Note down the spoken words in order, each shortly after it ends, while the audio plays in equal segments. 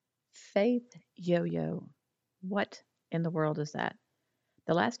Faith yo-yo. What in the world is that?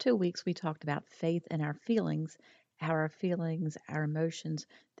 The last 2 weeks we talked about faith and how our feelings, our emotions,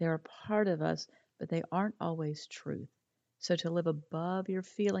 they're a part of us, but they aren't always truth. So to live above your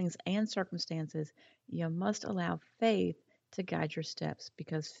feelings and circumstances, you must allow faith to guide your steps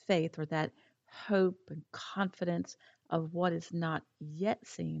because faith, or that hope and confidence of what is not yet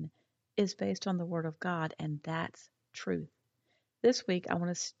seen, is based on the Word of God, and that's truth. This week, I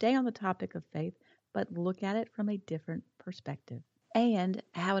want to stay on the topic of faith, but look at it from a different perspective and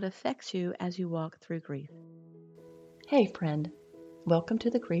how it affects you as you walk through grief. Hey, friend. Welcome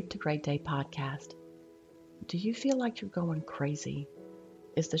to the Grief to Great Day podcast. Do you feel like you're going crazy?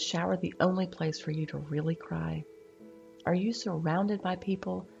 Is the shower the only place for you to really cry? Are you surrounded by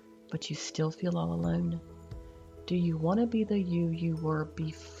people, but you still feel all alone? Do you want to be the you were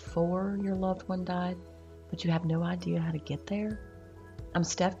before your loved one died, but you have no idea how to get there? I'm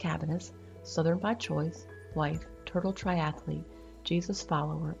Steph Cabanis, Southern by choice, wife, turtle triathlete, Jesus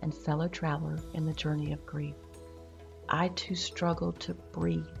follower, and fellow traveler in the journey of grief. I too struggled to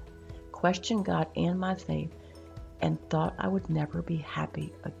breathe, questioned God and my faith, and thought I would never be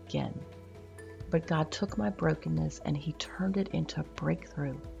happy again. But God took my brokenness and He turned it into a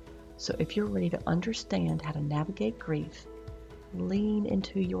breakthrough. So if you're ready to understand how to navigate grief, lean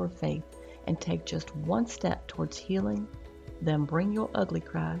into your faith and take just one step towards healing, then bring your ugly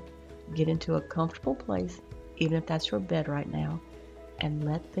cry, get into a comfortable place, even if that's your bed right now, and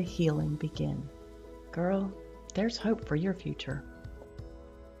let the healing begin. Girl, there's hope for your future.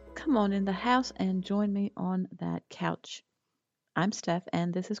 Come on in the house and join me on that couch. I'm Steph,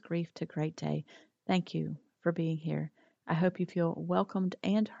 and this is Grief to Great Day. Thank you for being here. I hope you feel welcomed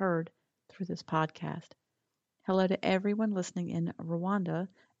and heard through this podcast. Hello to everyone listening in Rwanda,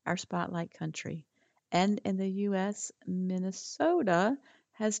 our spotlight country. And in the U.S., Minnesota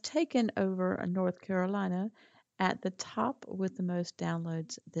has taken over North Carolina at the top with the most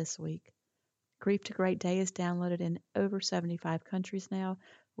downloads this week. Grief to Great Day is downloaded in over 75 countries now,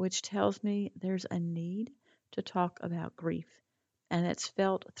 which tells me there's a need to talk about grief, and it's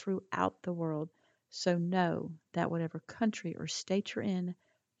felt throughout the world. So know that whatever country or state you're in,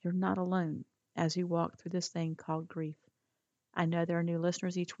 you're not alone as you walk through this thing called grief. I know there are new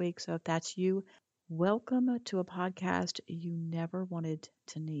listeners each week, so if that's you, welcome to a podcast you never wanted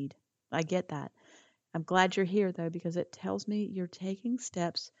to need. I get that. I'm glad you're here, though, because it tells me you're taking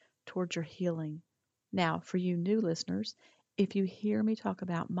steps towards your healing. Now, for you new listeners, if you hear me talk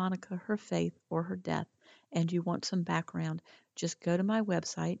about Monica, her faith, or her death, and you want some background, just go to my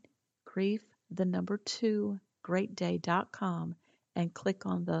website, grief2greatday.com, and click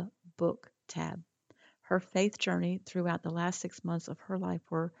on the book tab. Her faith journey throughout the last 6 months of her life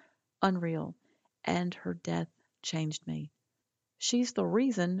were unreal, and her death changed me. She's the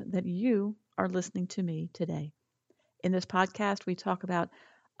reason that you are listening to me today. In this podcast, we talk about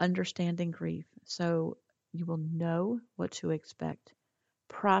understanding grief so you will know what to expect,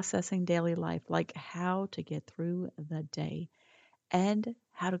 processing daily life, like how to get through the day, and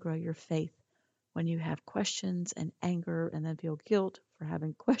how to grow your faith when you have questions and anger and then feel guilt for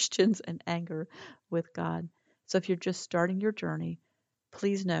having questions and anger with God. So if you're just starting your journey,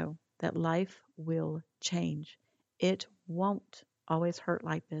 please know that life will change. It won't always hurt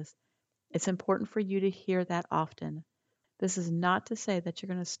like this. It's important for you to hear that often. This is not to say that you're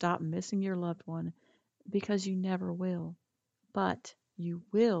going to stop missing your loved one because you never will, but you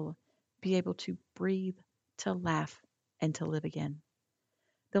will be able to breathe, to laugh, and to live again.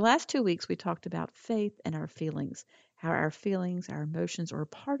 The last 2 weeks, we talked about faith and our feelings, how our feelings, our emotions are a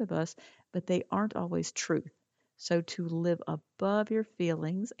part of us, but they aren't always truth. So, to live above your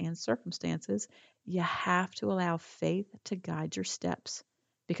feelings and circumstances, you have to allow faith to guide your steps.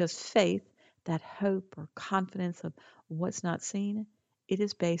 Because faith, that hope or confidence of what's not seen, it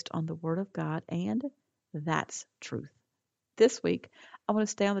is based on the Word of God, and that's truth. This week, I want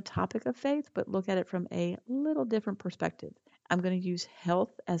to stay on the topic of faith, but look at it from a little different perspective. I'm going to use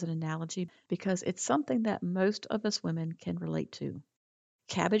health as an analogy because it's something that most of us women can relate to.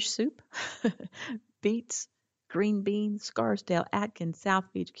 Cabbage soup, beets, green beans, Scarsdale, Atkins, South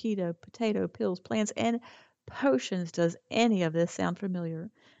Beach, keto, potato, pills, plants, and potions. Does any of this sound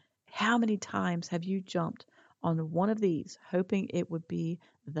familiar? How many times have you jumped on one of these hoping it would be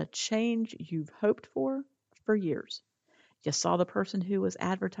the change you've hoped for years? You saw the person who was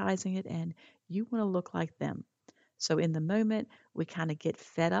advertising it and you want to look like them. So in the moment, we kind of get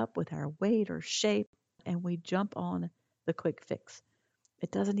fed up with our weight or shape and we jump on the quick fix.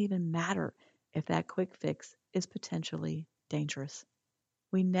 It doesn't even matter if that quick fix is potentially dangerous.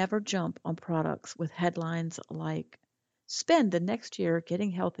 We never jump on products with headlines like Spend the next year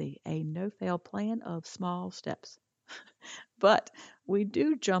getting healthy, a no fail plan of small steps. But we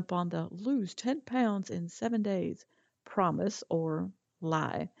do jump on the lose 10 pounds in 7 days promise or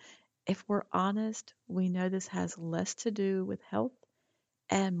lie. If we're honest, we know this has less to do with health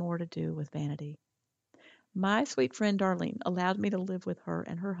and more to do with vanity. My sweet friend Darlene allowed me to live with her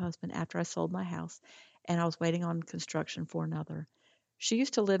and her husband after I sold my house and I was waiting on construction for another. She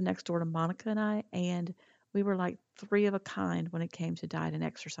used to live next door to Monica and I, and we were like three of a kind when it came to diet and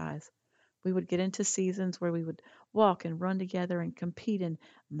exercise. We would get into seasons where we would walk and run together and compete in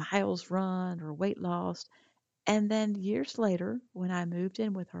miles run or weight loss. And then years later, when I moved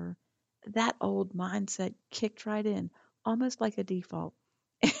in with her, that old mindset kicked right in, almost like a default.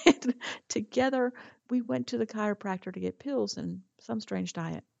 And together, we went to the chiropractor to get pills and some strange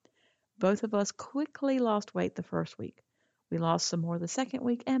diet. Both of us quickly lost weight the first week. We lost some more the second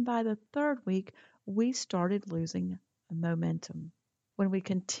week, and by the third week, we started losing momentum. When we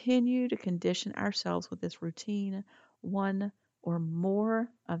continue to condition ourselves with this routine, one or more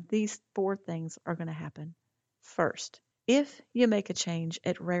of these four things are going to happen. First, if you make a change,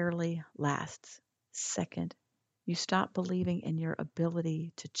 it rarely lasts. Second, you stop believing in your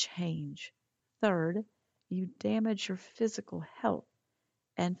ability to change. Third, you damage your physical health.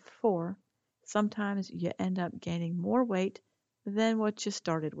 And four, sometimes you end up gaining more weight than what you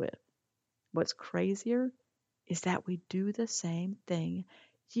started with. What's crazier is that we do the same thing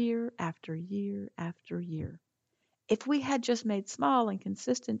year after year after year. If we had just made small and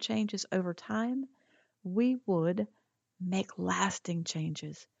consistent changes over time, we would make lasting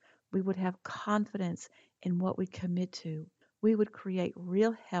changes. We would have confidence in what we commit to. We would create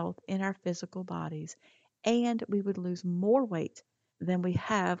real health in our physical bodies, and we would lose more weight than we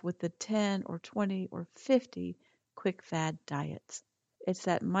have with the 10 or 20 or 50 quick fad diets. It's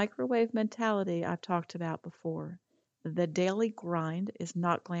that microwave mentality I've talked about before. The daily grind is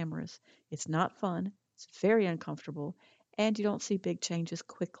not glamorous, it's not fun, it's very uncomfortable, and you don't see big changes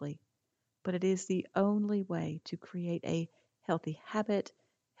quickly. But it is the only way to create a healthy habit,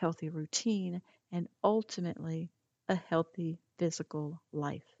 healthy routine, and ultimately a healthy physical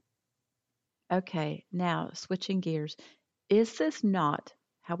life. Okay, now switching gears. Is this not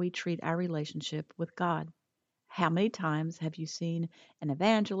how we treat our relationship with God? How many times have you seen an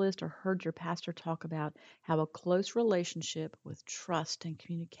evangelist or heard your pastor talk about how a close relationship with trust and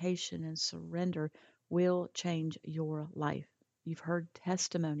communication and surrender will change your life? You've heard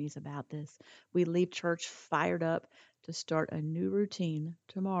testimonies about this. We leave church fired up to start a new routine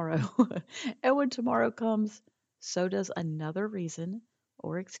tomorrow. And when tomorrow comes, so does another reason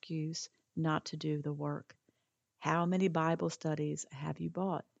or excuse not to do the work. How many Bible studies have you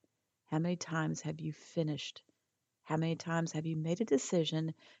bought? How many times have you finished? How many times have you made a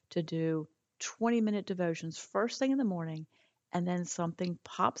decision to do 20-minute devotions first thing in the morning and then something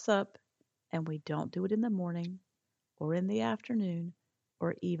pops up and we don't do it in the morning or in the afternoon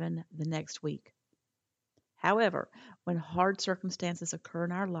or even the next week? However, when hard circumstances occur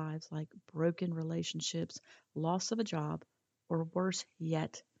in our lives, like broken relationships, loss of a job, or worse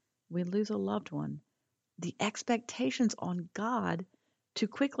yet, we lose a loved one, the expectations on God to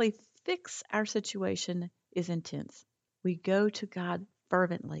quickly fix our situation is intense. We go to God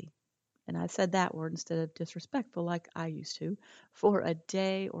fervently, and I said that word instead of disrespectful like I used to, for a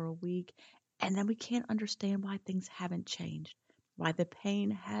day or a week, and then we can't understand why things haven't changed, why the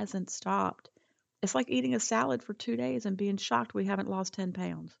pain hasn't stopped. It's like eating a salad for 2 days and being shocked we haven't lost 10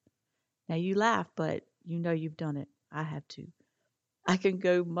 pounds. Now you laugh, but you know you've done it. I have too. I can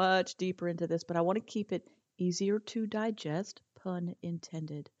go much deeper into this, but I want to keep it easier to digest, pun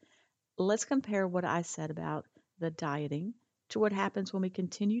intended. Let's compare what I said about the dieting to what happens when we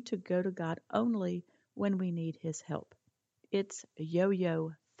continue to go to God only when we need His help. It's yo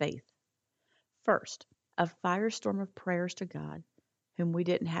yo faith. First, a firestorm of prayers to God, whom we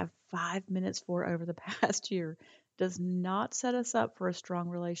didn't have 5 minutes for over the past year, does not set us up for a strong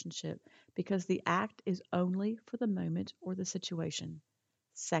relationship because the act is only for the moment or the situation.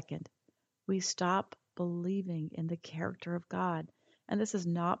 Second, we stop believing in the character of God. And this is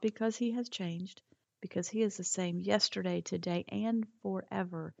not because He has changed, because He is the same yesterday, today, and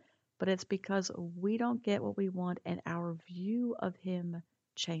forever, but it's because we don't get what we want and our view of Him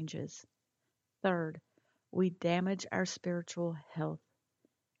changes. Third, we damage our spiritual health.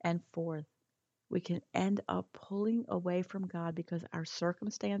 And fourth, we can end up pulling away from God because our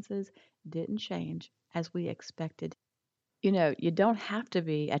circumstances didn't change as we expected. You don't have to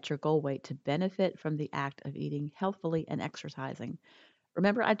be at your goal weight to benefit from the act of eating healthfully and exercising.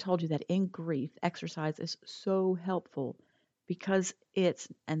 Remember, I told you that in grief, exercise is so helpful because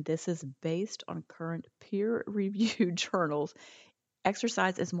And this is based on current peer reviewed journals,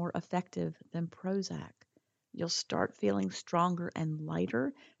 exercise is more effective than Prozac. You'll start feeling stronger and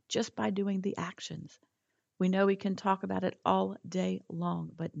lighter just by doing the actions. We know we can talk about it all day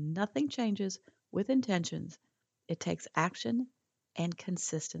long, but nothing changes with intentions. It takes action and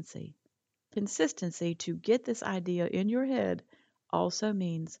consistency. Consistency, to get this idea in your head, also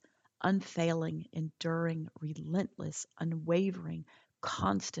means unfailing, enduring, relentless, unwavering,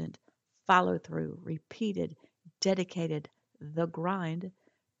 constant, follow through, repeated, dedicated, the grind,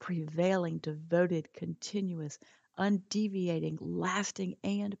 prevailing, devoted, continuous, undeviating, lasting,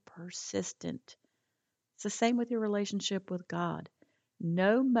 and persistent. It's the same with your relationship with God.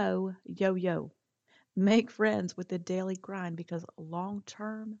 No mo yo yo. Make friends with the daily grind, because long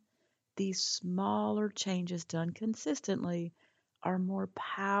term, these smaller changes done consistently are more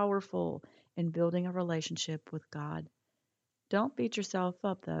powerful in building a relationship with God. Don't beat yourself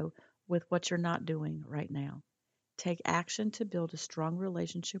up, though, with what you're not doing right now. Take action to build a strong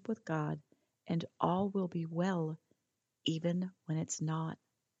relationship with God, and all will be well, even when it's not.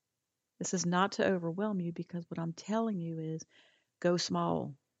 This is not to overwhelm you, because what I'm telling you is go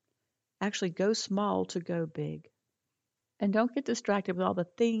small. Actually, go small to go big. And don't get distracted with all the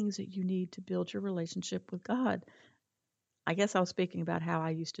things that you need to build your relationship with God. I guess I was speaking about how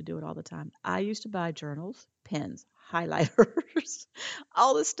I used to do it all the time. I used to buy journals, pens, highlighters,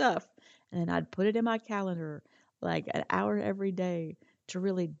 all this stuff. And then I'd put it in my calendar like an hour every day to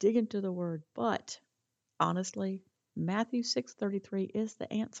really dig into the word. But honestly, Matthew 6:33 is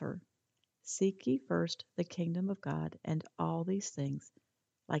the answer. Seek ye first the kingdom of God, and all these things,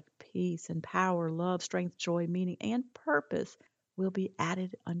 like peace and power, love, strength, joy, meaning, and purpose, will be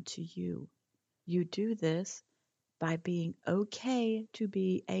added unto you. You do this by being okay to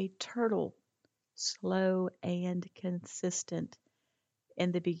be a turtle, slow and consistent.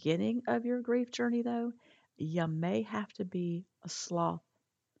 In the beginning of your grief journey, though, you may have to be a sloth.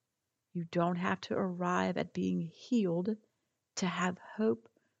 You don't have to arrive at being healed to have hope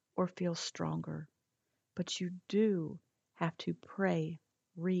or feel stronger, but you do have to pray,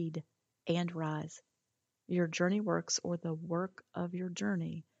 read, and rise. Your journey works, or the work of your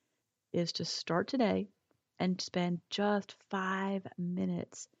journey, is to start today and spend just 5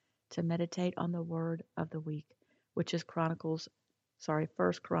 minutes to meditate on the word of the week, which is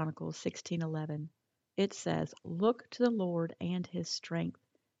First Chronicles 16:11. It says, "Look to the Lord and his strength,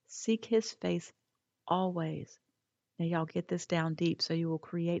 seek his face always." Now y'all get this down deep, so you will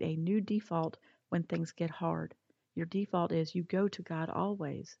create a new default when things get hard. Your default is you go to God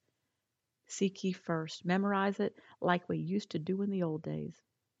always. Seek ye first. Memorize it like we used to do in the old days.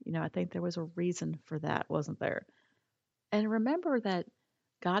 I think there was a reason for that, wasn't there? And remember that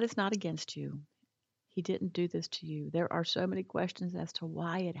God is not against you. He didn't do this to you. There are so many questions as to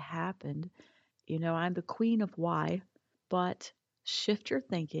why it happened. I'm the queen of why, but shift your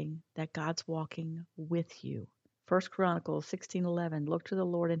thinking that God's walking with you. First Chronicles 16:11. Look to the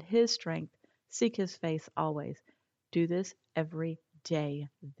Lord and his strength. Seek his face always. Do this every day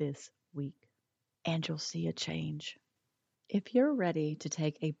this week, and you'll see a change. If you're ready to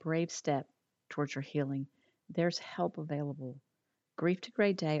take a brave step towards your healing, there's help available. Grief to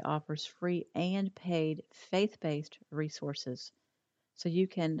Great Day offers free and paid faith-based resources, so you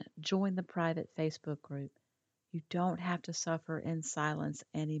can join the private Facebook group. You don't have to suffer in silence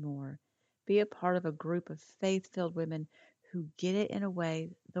anymore. Be a part of a group of faith-filled women who get it in a way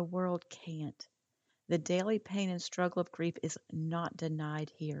the world can't. The daily pain and struggle of grief is not denied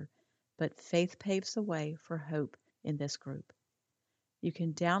here, but faith paves the way for hope in this group. You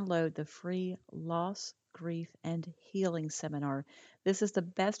can download the free Loss, Grief, and Healing seminar. This is the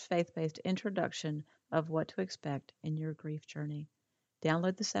best faith based introduction of what to expect in your grief journey.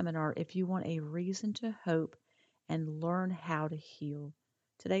 Download the seminar if you want a reason to hope and learn how to heal.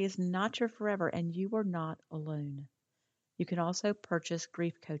 Today is not your forever, and you are not alone. You can also purchase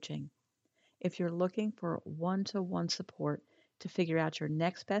grief coaching. If you're looking for one to one support to figure out your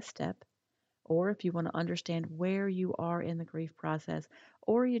next best step, or if you want to understand where you are in the grief process,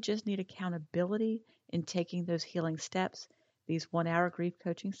 or you just need accountability in taking those healing steps, these 1 hour grief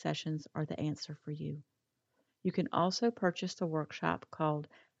coaching sessions are the answer for you. You can also purchase the workshop called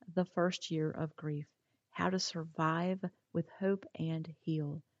The First Year of Grief: How to Survive with Hope and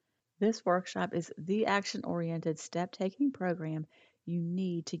Heal. This workshop is the action oriented, step taking program you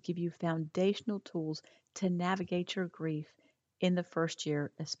need to give you foundational tools to navigate your grief in the first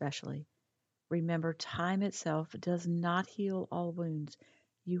year, especially. Remember, time itself does not heal all wounds.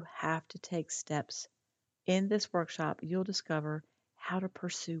 You have to take steps. In this workshop, you'll discover how to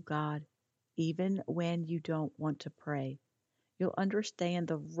pursue God, even when you don't want to pray. You'll understand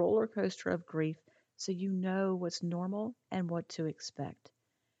the roller coaster of grief so you know what's normal and what to expect.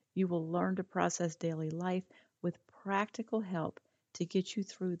 You will learn to process daily life with practical help to get you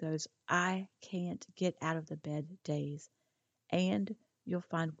through those I can't get out of the bed days. And you'll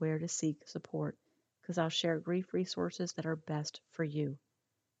find where to seek support because I'll share grief resources that are best for you.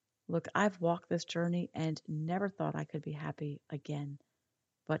 Look, I've walked this journey and never thought I could be happy again.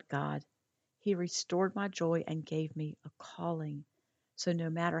 But God, He restored my joy and gave me a calling. So no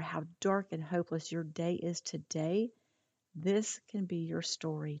matter how dark and hopeless your day is today, this can be your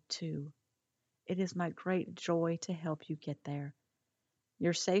story too. It is my great joy to help you get there.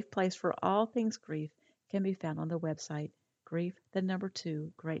 Your safe place for all things grief can be found on the website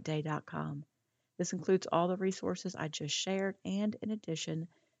grief2greatday.com. This includes all the resources I just shared and, in addition,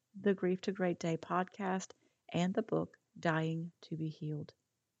 the Grief to Great Day podcast and the book Dying to be Healed.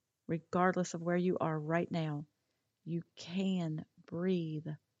 Regardless of where you are right now, you can breathe,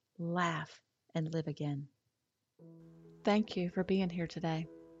 laugh, and live again. Thank you for being here today,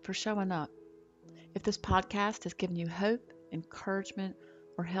 for showing up. If this podcast has given you hope, encouragement,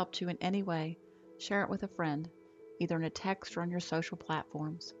 or helped you in any way, share it with a friend, either in a text or on your social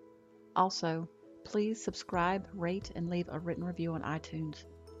platforms. Also, please subscribe, rate, and leave a written review on iTunes.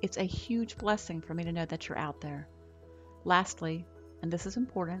 It's a huge blessing for me to know that you're out there. Lastly, and this is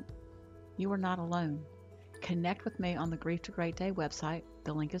important, you are not alone. Connect with me on the Grief to Great Day website,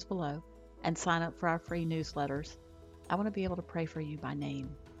 the link is below, and sign up for our free newsletters. I want to be able to pray for you by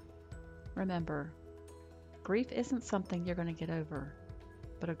name. Remember, grief isn't something you're going to get over,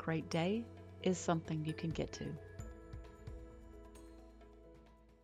 but a great day is something you can get to.